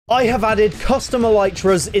I have added custom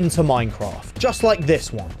Elytras into Minecraft, just like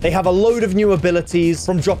this one. They have a load of new abilities,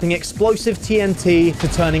 from dropping explosive TNT to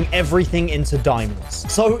turning everything into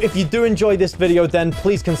diamonds. So if you do enjoy this video, then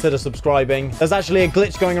please consider subscribing. There's actually a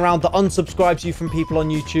glitch going around that unsubscribes you from people on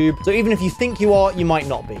YouTube. So even if you think you are, you might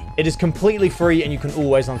not be. It is completely free and you can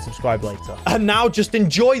always unsubscribe later. And now just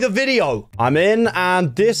enjoy the video. I'm in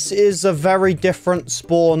and this is a very different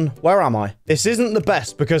spawn. Where am I? This isn't the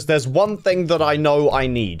best because there's one thing that I know I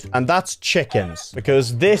need. And that's chickens,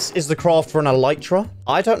 because this is the craft for an Elytra.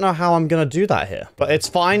 I don't know how I'm going to do that here, but it's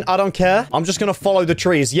fine. I don't care. I'm just going to follow the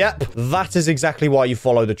trees. Yep, that is exactly why you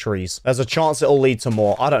follow the trees. There's a chance it'll lead to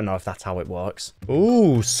more. I don't know if that's how it works.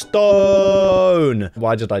 Ooh, stone.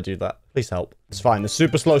 Why did I do that? Please help. It's fine. The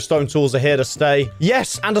super slow stone tools are here to stay.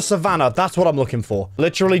 Yes, and a savanna. That's what I'm looking for.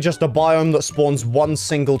 Literally just a biome that spawns one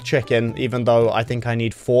single chicken, even though I think I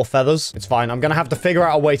need 4 feathers. It's fine. I'm going to have to figure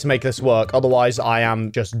out a way to make this work. Otherwise, I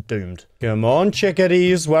am just doomed. Come on,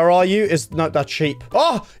 chickadees. Where are you? No, that's sheep.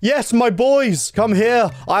 Oh, yes, my boys. Come here.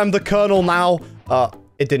 I am the colonel now.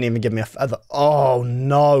 It didn't even give me a feather. Oh,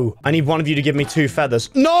 no. I need one of you to give me 2 feathers.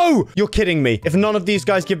 No! You're kidding me. If none of these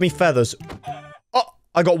guys give me feathers...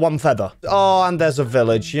 I got 1 feather. Oh, and there's a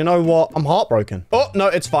village. You know what? I'm heartbroken. Oh, no,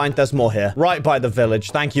 it's fine. There's more here. Right by the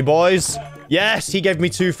village. Thank you, boys. Yes, he gave me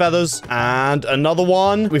 2 feathers. And another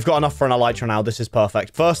one. We've got enough for an Elytra now. This is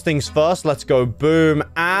perfect. First things first. Let's go boom.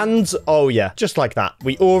 And, oh yeah, just like that.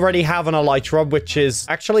 We already have an Elytra, which is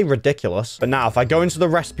actually ridiculous. But now, if I go into the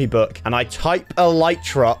recipe book and I type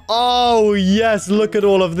Elytra. Oh, yes, look at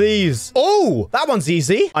all of these. Oh, that one's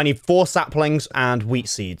easy. I need 4 saplings and wheat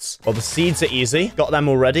seeds. Well, the seeds are easy. Got them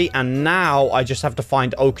already. And now I just have to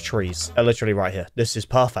find oak trees. They're literally right here. This is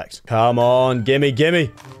perfect. Come on, gimme,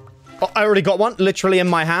 gimme. Oh, I already got one literally in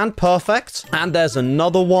my hand. Perfect. And there's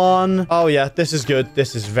another one. Oh, yeah. This is good.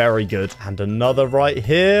 This is very good. And another right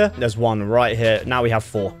here. There's one right here. Now we have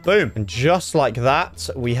 4. Boom. And just like that,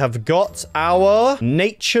 we have got our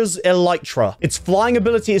nature's Elytra. Its flying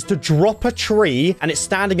ability is to drop a tree, and its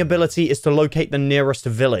standing ability is to locate the nearest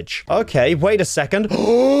village. Okay, wait a second.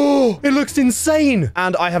 Oh, it looks insane.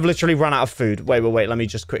 And I have literally run out of food. Wait. Let me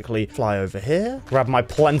just quickly fly over here. Grab my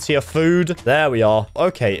plenty of food. There we are.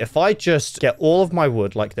 Okay, if I just get all of my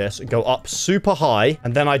wood like this, go up super high,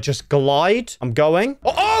 and then I just glide. I'm going.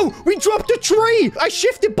 Oh, we dropped a tree. I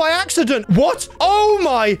shifted by accident. What? Oh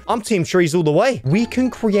my. I'm team trees all the way. We can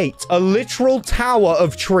create a literal tower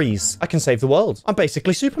of trees. I can save the world. I'm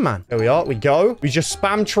basically Superman. There we are. We go. We just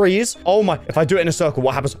spam trees. Oh my. If I do it in a circle,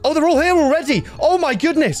 what happens? Oh, they're all here already. Oh my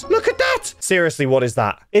goodness. Look at that. Seriously, what is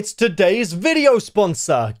that? It's today's video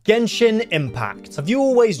sponsor, Genshin Impact. Have you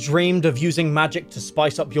always dreamed of using magic to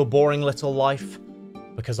spice up your boring little life?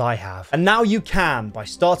 Because I have. And now you can by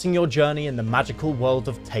starting your journey in the magical world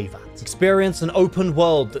of Teyvat. Experience an open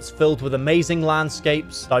world that's filled with amazing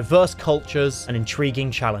landscapes, diverse cultures, and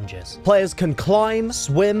intriguing challenges. Players can climb,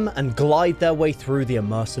 swim, and glide their way through the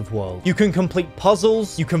immersive world. You can complete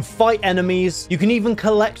puzzles, you can fight enemies, you can even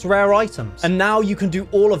collect rare items. And now you can do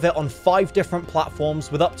all of it on 5 different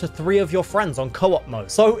platforms with up to 3 of your friends on co-op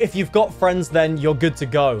mode. So if you've got friends, then you're good to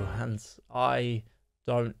go. And I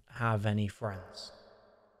don't have any friends.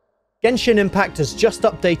 Genshin Impact has just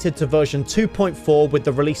updated to version 2.4 with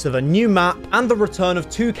the release of a new map and the return of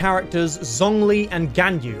 2 characters, Zhongli and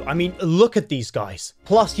Ganyu. I mean, look at these guys.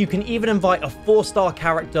 Plus, you can even invite a 4-star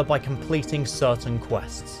character by completing certain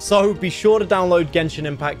quests. So be sure to download Genshin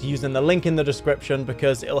Impact using the link in the description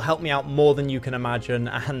because it'll help me out more than you can imagine,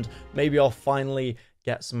 and maybe I'll finally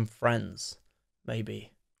get some friends.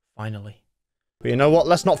 Maybe. Finally. But you know what?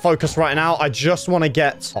 Let's not focus right now. I just want to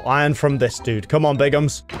get iron from this dude. Come on,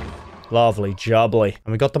 bigums. Lovely jubbly.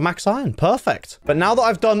 And we got the max iron. Perfect. But now that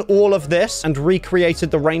I've done all of this and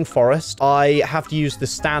recreated the rainforest, I have to use the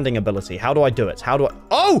standing ability. How do I do it? How do I...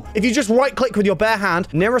 Oh! If you just right-click with your bare hand,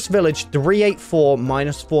 nearest village, 384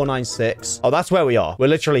 minus 496. Oh, that's where we are. We're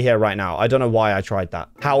literally here right now. I don't know why I tried that.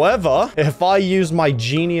 However, if I use my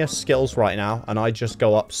genius skills right now and I just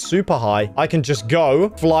go up super high, I can just go,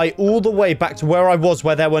 fly all the way back to where I was,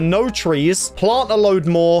 where there were no trees, plant a load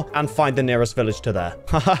more, and find the nearest village to there.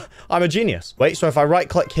 I'm a genius. Wait, so if I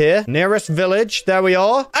right-click here, nearest village, there we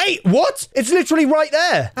are. Hey, what? It's literally right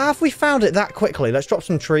there. How have we found it that quickly? Let's drop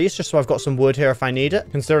some trees just so I've got some wood here if I need it.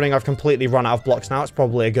 Considering I've completely run out of blocks now, it's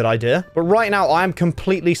probably a good idea. But right now, I am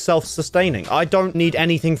completely self-sustaining. I don't need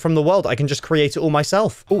anything from the world. I can just create it all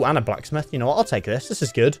myself. Oh, and a blacksmith. You know what? I'll take this. This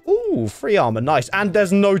is good. Ooh, free armor. Nice. And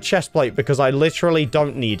there's no chest plate because I literally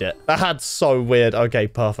don't need it. That's so weird. Okay,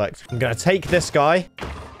 perfect. I'm going to take this guy.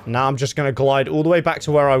 Now I'm just going to glide all the way back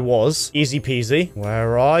to where I was. Easy peasy.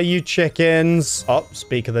 Where are you, chickens? Oh,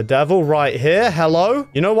 speak of the devil, right here. Hello.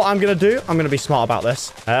 You know what I'm going to do? I'm going to be smart about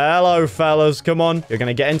this. Hello, fellas. Come on. You're going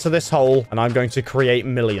to get into this hole, and I'm going to create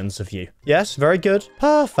millions of you. Yes, very good.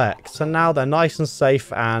 Perfect. So now they're nice and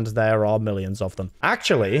safe, and there are millions of them.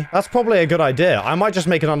 Actually, that's probably a good idea. I might just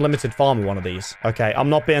make an unlimited farm of one of these. Okay, I'm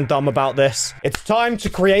not being dumb about this. It's time to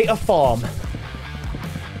create a farm.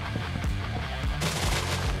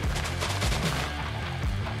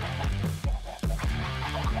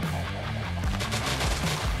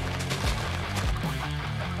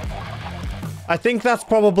 I think that's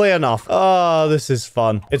probably enough. Oh, this is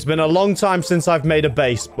fun. It's been a long time since I've made a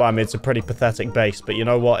base. Well, I mean, it's a pretty pathetic base, but you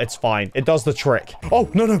know what? It's fine. It does the trick. Oh,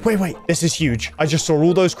 no, wait. This is huge. I just saw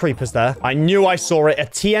all those creepers there. I knew I saw it. A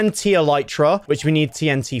TNT Elytra, which we need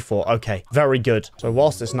TNT for. Okay, very good. So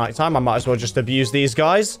whilst it's nighttime, I might as well just abuse these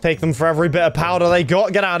guys. Take them for every bit of powder they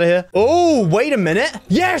got. Get out of here. Oh, wait a minute.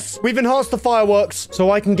 Yes, we've enhanced the fireworks.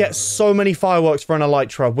 So I can get so many fireworks for an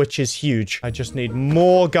Elytra, which is huge. I just need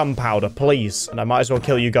more gunpowder, please. And I might as well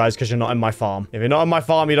kill you guys because you're not in my farm. If you're not in my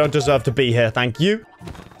farm, you don't deserve to be here. Thank you.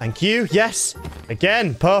 Thank you. Yes.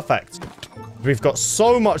 Again. Perfect. We've got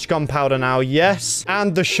so much gunpowder now, yes.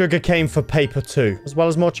 And the sugar cane for paper too, as well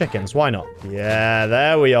as more chickens. Why not? Yeah,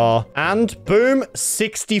 there we are. And boom,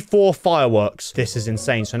 64 fireworks. This is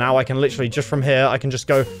insane. So now I can literally, just from here, I can just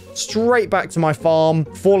go straight back to my farm,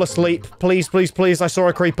 fall asleep. Please, please, please. I saw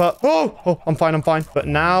a creeper. Oh, I'm fine, I'm fine. But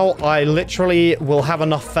now I literally will have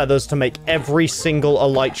enough feathers to make every single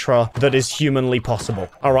Elytra that is humanly possible.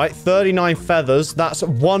 All right, 39 feathers. That's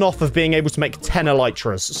one off of being able to make 10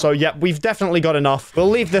 Elytras. So yeah, we've definitely got enough. We'll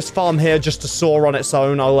leave this farm here just to soar on its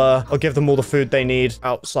own. I'll give them all the food they need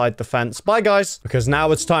outside the fence. Bye, guys. Because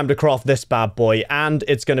now it's time to craft this bad boy, and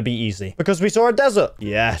it's going to be easy. Because we saw a desert.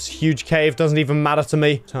 Yes, huge cave. Doesn't even matter to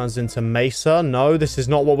me. Turns into mesa. No, this is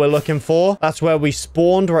not what we're looking for. That's where we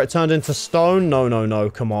spawned, where it turned into stone. No.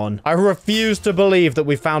 Come on. I refuse to believe that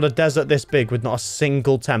we found a desert this big with not a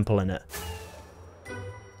single temple in it.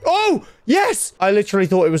 Oh, yes! I literally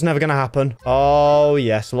thought it was never going to happen. Oh,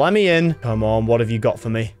 yes. Let me in. Come on. What have you got for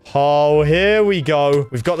me? Oh, here we go.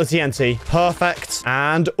 We've got the TNT. Perfect.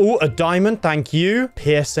 And, oh, a diamond. Thank you.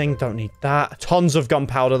 Piercing. Don't need that. Tons of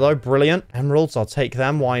gunpowder, though. Brilliant. Emeralds. I'll take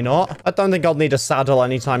them. Why not? I don't think I'll need a saddle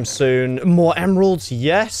anytime soon. More emeralds.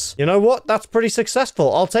 Yes. You know what? That's pretty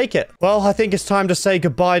successful. I'll take it. Well, I think it's time to say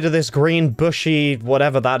goodbye to this green, bushy,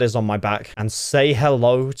 whatever that is on my back, and say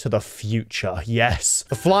hello to the future. Yes.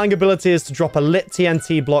 The flying ability is to drop a lit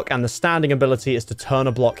TNT block, and the standing ability is to turn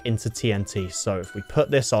a block into TNT. So if we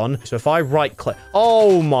put this on, so if I right click,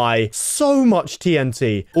 oh my, so much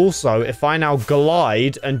TNT. Also, if I now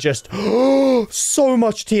glide and just, so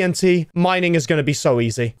much TNT, mining is going to be so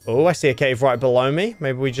easy. Oh, I see a cave right below me.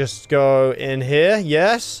 Maybe we just go in here.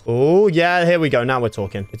 Yes. Oh, yeah, here we go. Now we're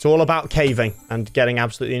talking. It's all about caving and getting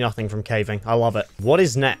absolutely nothing from caving. I love it. What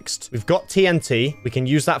is next? We've got TNT. We can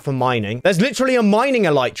use that for mining. There's literally a mining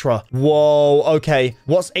Elytra. Whoa, okay.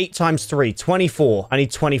 What's 8 times 3? 24. I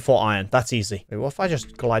need 24 iron. That's easy. Wait, what if I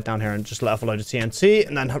just glide down here and just let off a load of TNT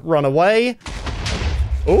and then run away?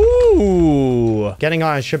 Ooh. Getting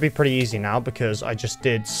iron should be pretty easy now because I just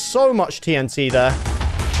did so much TNT there.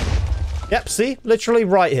 Yep, see? Literally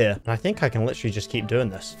right here. And I think I can literally just keep doing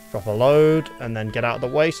this. Drop a load and then get out of the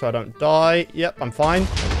way so I don't die. Yep, I'm fine.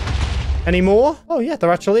 Any more? Oh, yeah,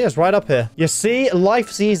 there actually is right up here. You see,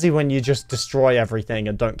 life's easy when you just destroy everything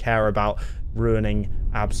and don't care about ruining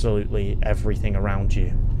absolutely everything around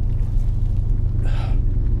you.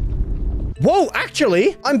 Whoa,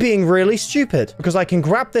 actually, I'm being really stupid because I can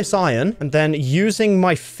grab this iron and then using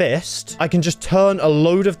my fist, I can just turn a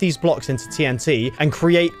load of these blocks into TNT and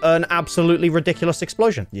create an absolutely ridiculous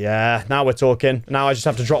explosion. Yeah, now we're talking. Now I just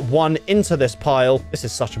have to drop one into this pile. This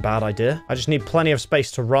is such a bad idea. I just need plenty of space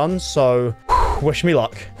to run, so wish me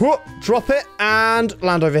luck. Drop it and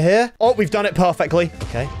land over here. Oh, we've done it perfectly.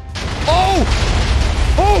 Okay. Oh!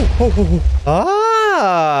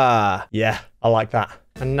 Ah! Yeah, I like that.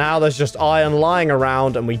 And now there's just iron lying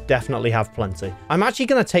around and we definitely have plenty. I'm actually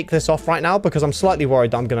going to take this off right now because I'm slightly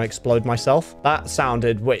worried that I'm going to explode myself. That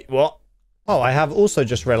sounded... Wait, what? Oh, I have also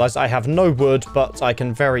just realized I have no wood, but I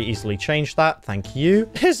can very easily change that. Thank you.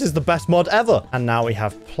 This is the best mod ever. And now we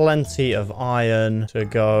have plenty of iron to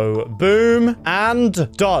go. Boom.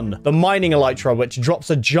 And done. The mining Elytra, which drops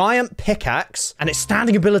a giant pickaxe, and its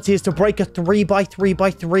standing ability is to break a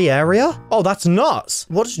 3x3x3 area. Oh, that's nuts.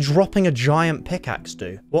 What does dropping a giant pickaxe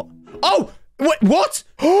do? What? Oh! Wait, what?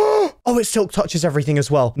 Oh, it silk touches everything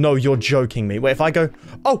as well. No, you're joking me. Wait, if I go...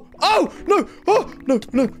 Oh, no. Oh, no.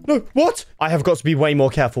 What? I have got to be way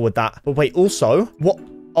more careful with that. But wait, also...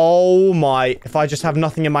 Oh my. If I just have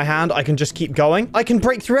nothing in my hand, I can just keep going. I can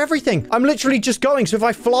break through everything. I'm literally just going. So if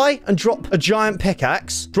I fly and drop a giant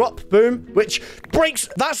pickaxe, drop, boom, which breaks,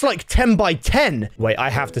 that's like 10 by 10. Wait, I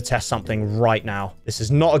have to test something right now. This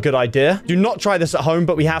is not a good idea. Do not try this at home,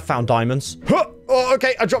 but we have found diamonds. Huh. Oh,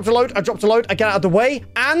 okay, I dropped a load. I get out of the way,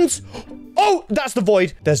 and... oh, that's the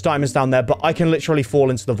void. There's diamonds down there, but I can literally fall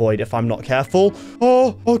into the void if I'm not careful.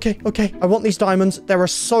 Oh, okay. I want these diamonds. There are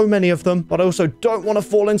so many of them, but I also don't want to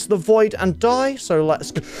fall into the void and die, so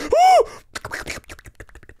let's go. Oh!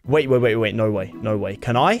 Wait. No way.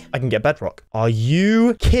 Can I? I can get bedrock. Are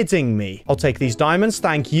you kidding me? I'll take these diamonds.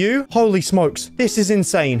 Thank you. Holy smokes. This is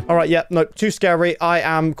insane. All right. Yep. Yeah, nope. Too scary. I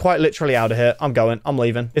am quite literally out of here. I'm going. I'm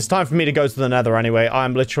leaving. It's time for me to go to the nether anyway.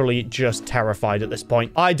 I'm literally just terrified at this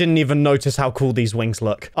point. I didn't even notice how cool these wings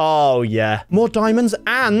look. Oh, yeah. More diamonds,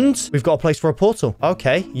 and we've got a place for a portal.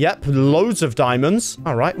 Okay. Yep. Loads of diamonds.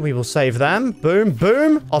 All right. We will save them. Boom,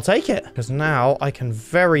 boom. I'll take it, because now I can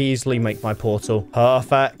very easily make my portal.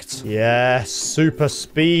 Perfect. Yes, super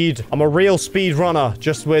speed. I'm a real speed runner,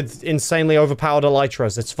 just with insanely overpowered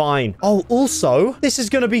elytras. It's fine. Oh, also, this is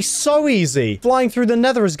going to be so easy. Flying through the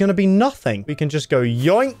nether is going to be nothing. We can just go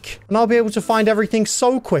yoink, and I'll be able to find everything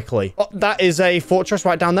so quickly. Oh, that is a fortress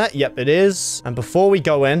right down there. Yep, it is. And before we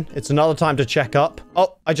go in, it's another time to check up.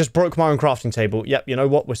 Oh, I just broke my own crafting table. Yep, you know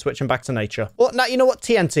what? We're switching back to nature. Well, now, you know what?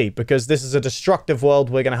 TNT, because this is a destructive world.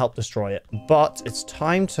 We're going to help destroy it. But it's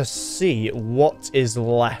time to see what is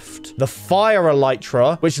left. The fire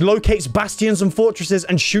elytra, which locates bastions and fortresses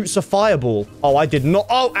and shoots a fireball. Oh, I did not.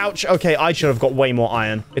 Oh, ouch. Okay, I should have got way more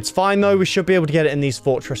iron. It's fine, though. We should be able to get it in these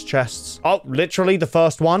fortress chests. Oh, literally the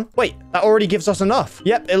first one. Wait, that already gives us enough.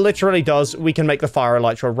 Yep, it literally does. We can make the fire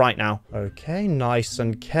elytra right now. Okay, nice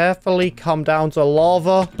and carefully come down to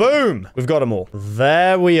lava. Boom. We've got them all.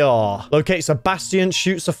 There we are. Locates a bastion,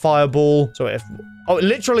 shoots a fireball. So if... oh, it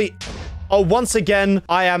literally... oh, once again,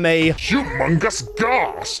 I am a humongous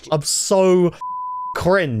ghast. I'm so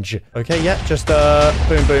cringe. Okay, yeah, just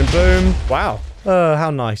boom, boom, boom. Wow. How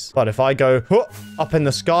nice. But if I go up in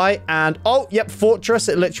the sky and... oh, yep, fortress.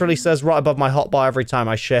 It literally says right above my hotbar every time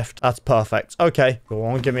I shift. That's perfect. Okay, go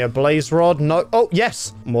on, give me a blaze rod. No. Oh,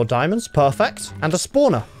 yes. More diamonds. Perfect. And a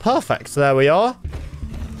spawner. Perfect. There we are.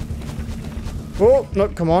 Oh, no,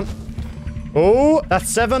 come on. Oh, that's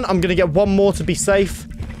 7. I'm going to get one more to be safe.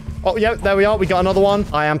 Oh, yeah, there we are. We got another one.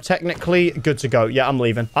 I am technically good to go. Yeah, I'm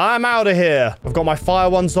leaving. I'm out of here. I've got my fire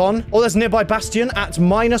ones on. Oh, there's a nearby bastion at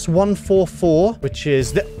 -144, which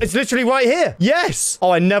is... it's literally right here. Yes.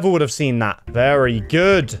 Oh, I never would have seen that. Very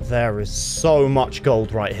good. There is so much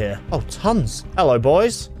gold right here. Oh, tons. Hello,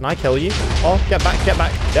 boys. Can I kill you? Oh, get back. Get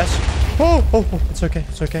back. Yes. Oh, it's okay.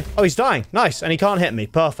 It's okay. Oh, he's dying. Nice. And he can't hit me.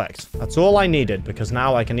 Perfect. That's all I needed, because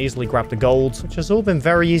now I can easily grab the gold, which has all been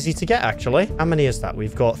very easy to get, actually. How many is that?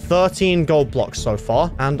 We've got 13 gold blocks so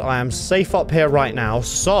far, and I am safe up here right now,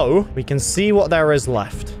 so we can see what there is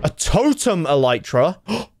left. A totem elytra.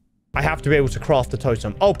 I have to be able to craft the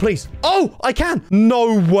totem. Oh, please. Oh, I can.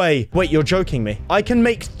 No way. Wait, you're joking me. I can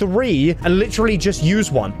make 3 and literally just use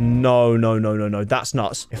 1. No. That's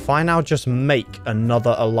nuts. If I now just make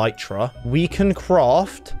another elytra, we can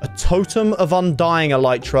craft a totem of undying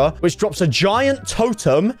elytra, which drops a giant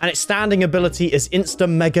totem, and its standing ability is insta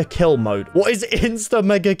mega kill mode. What is insta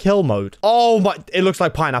mega kill mode? Oh my, it looks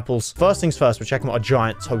like pineapples. First things first, we're checking what a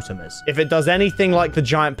giant totem is. If it does anything like the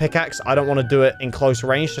giant pickaxe, I don't want to do it in close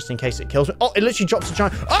range, just in case it kills me. Oh, it literally drops a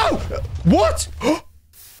giant... oh! What?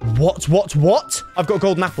 What? I've got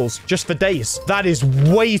golden apples just for days. That is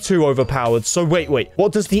way too overpowered. So wait.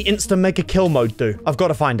 What does the insta mega kill mode do? I've got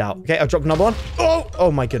to find out. Okay, I dropped another one.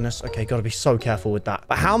 Oh my goodness. Okay, got to be so careful with that.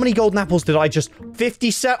 But how many golden apples did I just...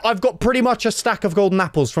 57? I've got pretty much a stack of golden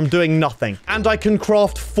apples from doing nothing. And I can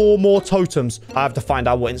craft 4 more totems. I have to find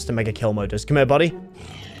out what insta mega kill mode is. Come here, buddy.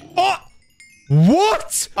 Oh!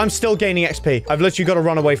 What? I'm still gaining XP. I've literally got to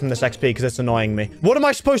run away from this XP because it's annoying me. What am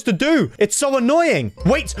I supposed to do? It's so annoying.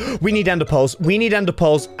 Wait, we need ender pearls.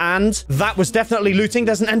 And that was definitely looting.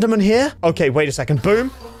 There's an enderman here. Okay, wait a second.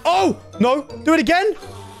 Boom. Oh, no. Do it again.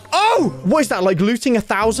 Oh, what is that? Like looting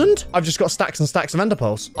 1,000? I've just got stacks and stacks of ender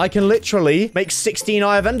pearls. I can literally make 16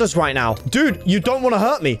 eye of enders right now. Dude, you don't want to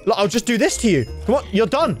hurt me. Look, I'll just do this to you. Come on, you're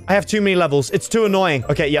done. I have too many levels. It's too annoying.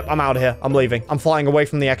 Okay, yep, I'm out of here. I'm leaving. I'm flying away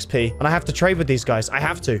from the XP. And I have to trade with these guys. I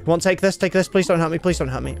have to. You want to take this? Take this. Please don't hurt me. Please don't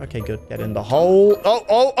hurt me. Okay, good. Get in the hole.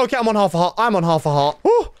 Oh, okay. I'm on half a heart.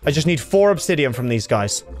 Whew. I just need 4 obsidian from these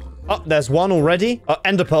guys. Oh, there's one already. Oh,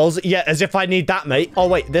 ender pearls. Yeah, as if I need that, mate. Oh,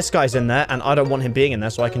 wait, this guy's in there, and I don't want him being in there,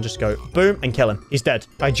 so I can just go boom and kill him. He's dead.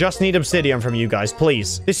 I just need obsidian from you guys,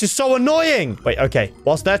 please. This is so annoying. Wait, okay.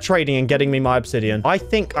 Whilst they're trading and getting me my obsidian, I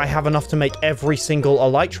think I have enough to make every single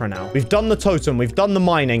elytra now. We've done the totem. We've done the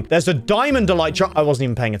mining. There's a diamond elytra. I wasn't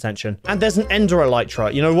even paying attention. And there's an ender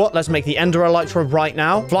elytra. You know what? Let's make the ender elytra right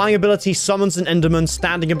now. Flying ability summons an enderman.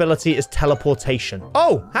 Standing ability is teleportation.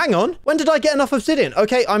 Oh, hang on. When did I get enough obsidian?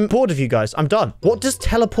 Okay, I'm bored of you guys. I'm done. What does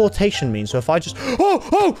teleportation mean? So if I just...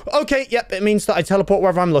 Oh, okay. Yep, it means that I teleport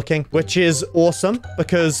wherever I'm looking, which is awesome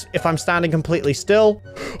because if I'm standing completely still...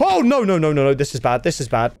 Oh, no. This is bad. This is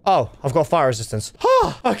bad. Oh, I've got fire resistance.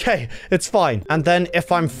 Okay, it's fine. And then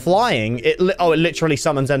if I'm flying, it literally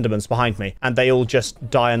summons endermans behind me and they all just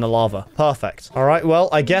die in the lava. Perfect. All right, well,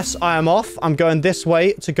 I guess I am off. I'm going this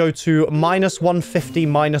way to go to -150,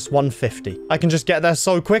 -150. I can just get there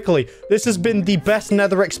so quickly. This has been the best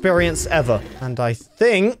nether experience ever. And I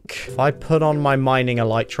think if I put on my mining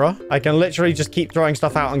elytra, I can literally just keep throwing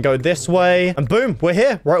stuff out and go this way. And boom, we're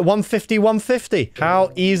here. We're at 150, 150.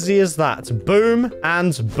 How easy is that? Boom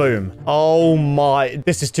and boom. Oh my,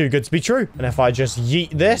 this is too good to be true. And if I just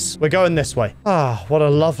yeet this, we're going this way. Ah, what a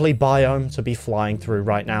lovely biome to be flying through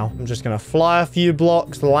right now. I'm just going to fly a few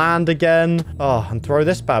blocks, land again. Oh, and throw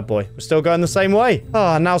this bad boy. We're still going the same way.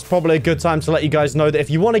 Ah, now's probably a good time to let you guys know that if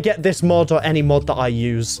you want to get this mod or any mod that I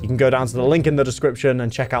use, you can go down to the link in the description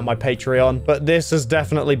and check out my Patreon. But this has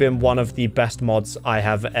definitely been one of the best mods I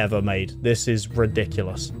have ever made. This is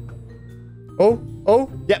ridiculous. Oh,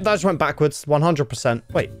 yep, that just went backwards, 100%.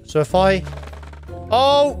 Wait, so if I...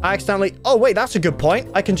 Oh, I accidentally... Oh, wait, that's a good point.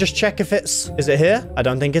 I can just check if it's... Is it here? I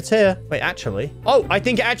don't think it's here. Wait, actually... Oh, I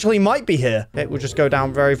think it actually might be here. Okay, we'll just go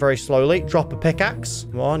down very, very slowly. Drop a pickaxe.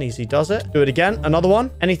 Come on, easy does it. Do it again. Another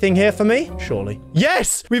one. Anything here for me? Surely.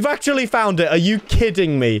 Yes! We've actually found it. Are you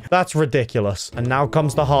kidding me? That's ridiculous. And now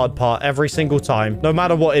comes the hard part every single time. No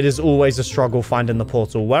matter what, it is always a struggle finding the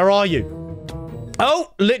portal. Where are you?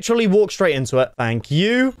 Oh, literally walk straight into it. Thank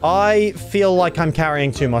you. I feel like I'm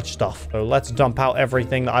carrying too much stuff. So let's dump out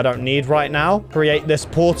everything that I don't need right now. Create this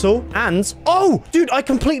portal. And, oh, dude, I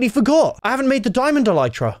completely forgot. I haven't made the diamond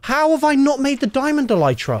elytra. How have I not made the diamond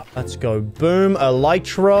elytra? Let's go boom,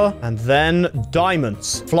 elytra, and then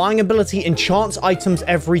diamonds. Flying ability enchants items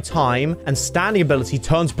every time, and standing ability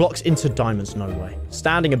turns blocks into diamonds. No way.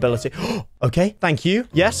 Standing ability. Okay, thank you.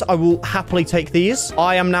 Yes, I will happily take these.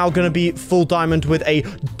 I am now going to be full diamond with a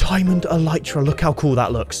diamond elytra. Look how cool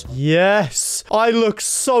that looks. Yes, I look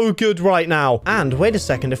so good right now. And wait a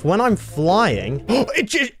second, if when I'm flying,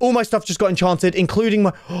 all my stuff just got enchanted, including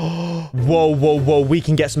my... Whoa. We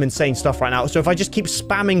can get some insane stuff right now. So if I just keep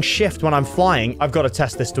spamming shift when I'm flying, I've got to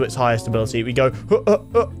test this to its highest ability. We go,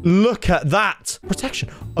 look at that. Protection.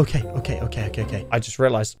 Okay. I just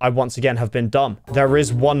realized I once again have been dumb. There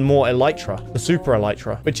is one more elytra, the super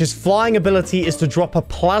elytra, which is flying ability is to drop a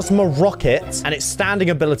plasma rocket, and its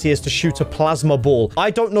standing ability is to shoot a plasma ball.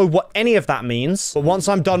 I don't know what any of that means, but once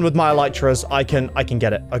I'm done with my elytras, I can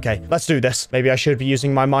get it. Okay, let's do this. Maybe I should be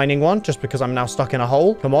using my mining one just because I'm now stuck in a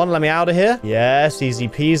hole. Come on, let me out of here. Yes, easy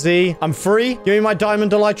peasy. I'm free. Give me my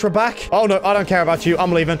diamond elytra back. Oh no, I don't care about you.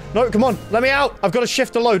 I'm leaving. No, come on, let me out. I've got to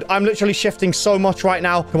shift a load. I'm literally shifting so much right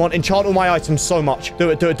now. Come on, enchant all my items so much.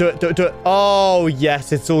 Do it. Oh,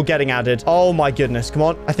 yes, it's all getting added. Oh my goodness, come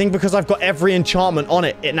on. I think because I've got every enchantment on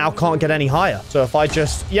it, it now can't get any higher. So if I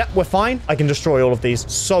just, yep, we're fine. I can destroy all of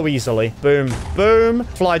these so easily. Boom, boom.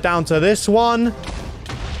 Fly down to this one.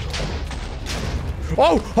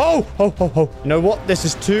 Oh. You know what? This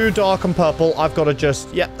is too dark and purple. I've got to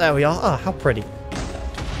just, yep, there we are. Ah, how pretty.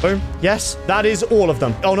 Boom. Yes, that is all of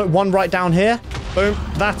them. Oh no, one right down here. Boom.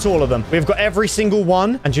 That's all of them. We've got every single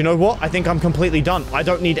one. And you know what? I think I'm completely done. I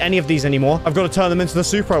don't need any of these anymore. I've got to turn them into the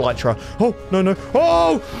super elytra. Oh, no.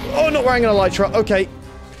 Oh, not wearing an elytra. Okay.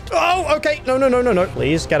 Oh, okay. No.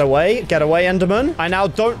 Please, get away. Get away, Enderman. I now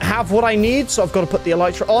don't have what I need, so I've got to put the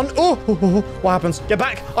elytra on. Oh, what happens? Get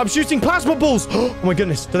back. I'm shooting plasma balls. Oh, my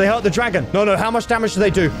goodness. Do they hurt the dragon? No. How much damage do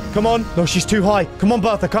they do? Come on. No, she's too high. Come on,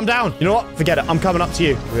 Bertha. Come down. You know what? Forget it. I'm coming up to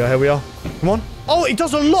you. Here we are. Come on. Oh, it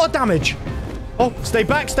does a lot of damage. Oh, stay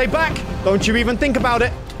back. Don't you even think about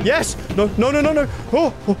it. Yes. No.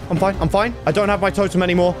 Oh, I'm fine. I don't have my totem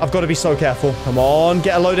anymore. I've got to be so careful. Come on,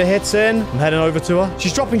 get a load of hits in. I'm heading over to her.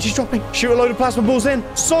 She's dropping. Shoot a load of plasma balls in.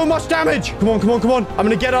 So much damage. Come on. I'm going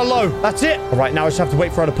to get her low. That's it. All right, now I just have to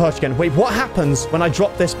wait for her to perch again. Wait, what happens when I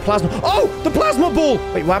drop this plasma? Oh, the plasma ball.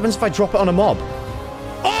 Wait, what happens if I drop it on a mob?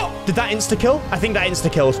 Oh, Did that insta-kill? I think that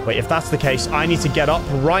insta-kills. Wait, if that's the case, I need to get up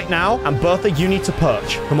right now. And Bertha, you need to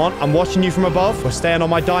perch. Come on, I'm watching you from above. We're staying on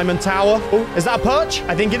my diamond tower. Oh, is that a perch?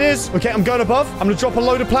 I think it is. Okay, I'm going above. I'm going to drop a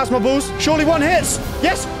load of plasma balls. Surely one hits.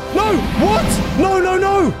 Yes. No. What? No, no,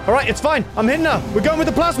 no. All right, it's fine. I'm hitting her. We're going with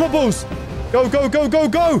the plasma balls. Go, go, go, go,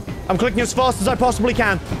 go. I'm clicking as fast as I possibly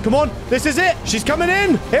can. Come on. This is it. She's coming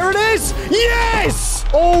in. Here it is. Yes.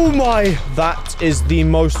 Oh my. That is the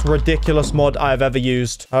most ridiculous mod I have ever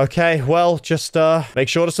used. Okay, well, just make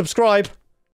sure to subscribe.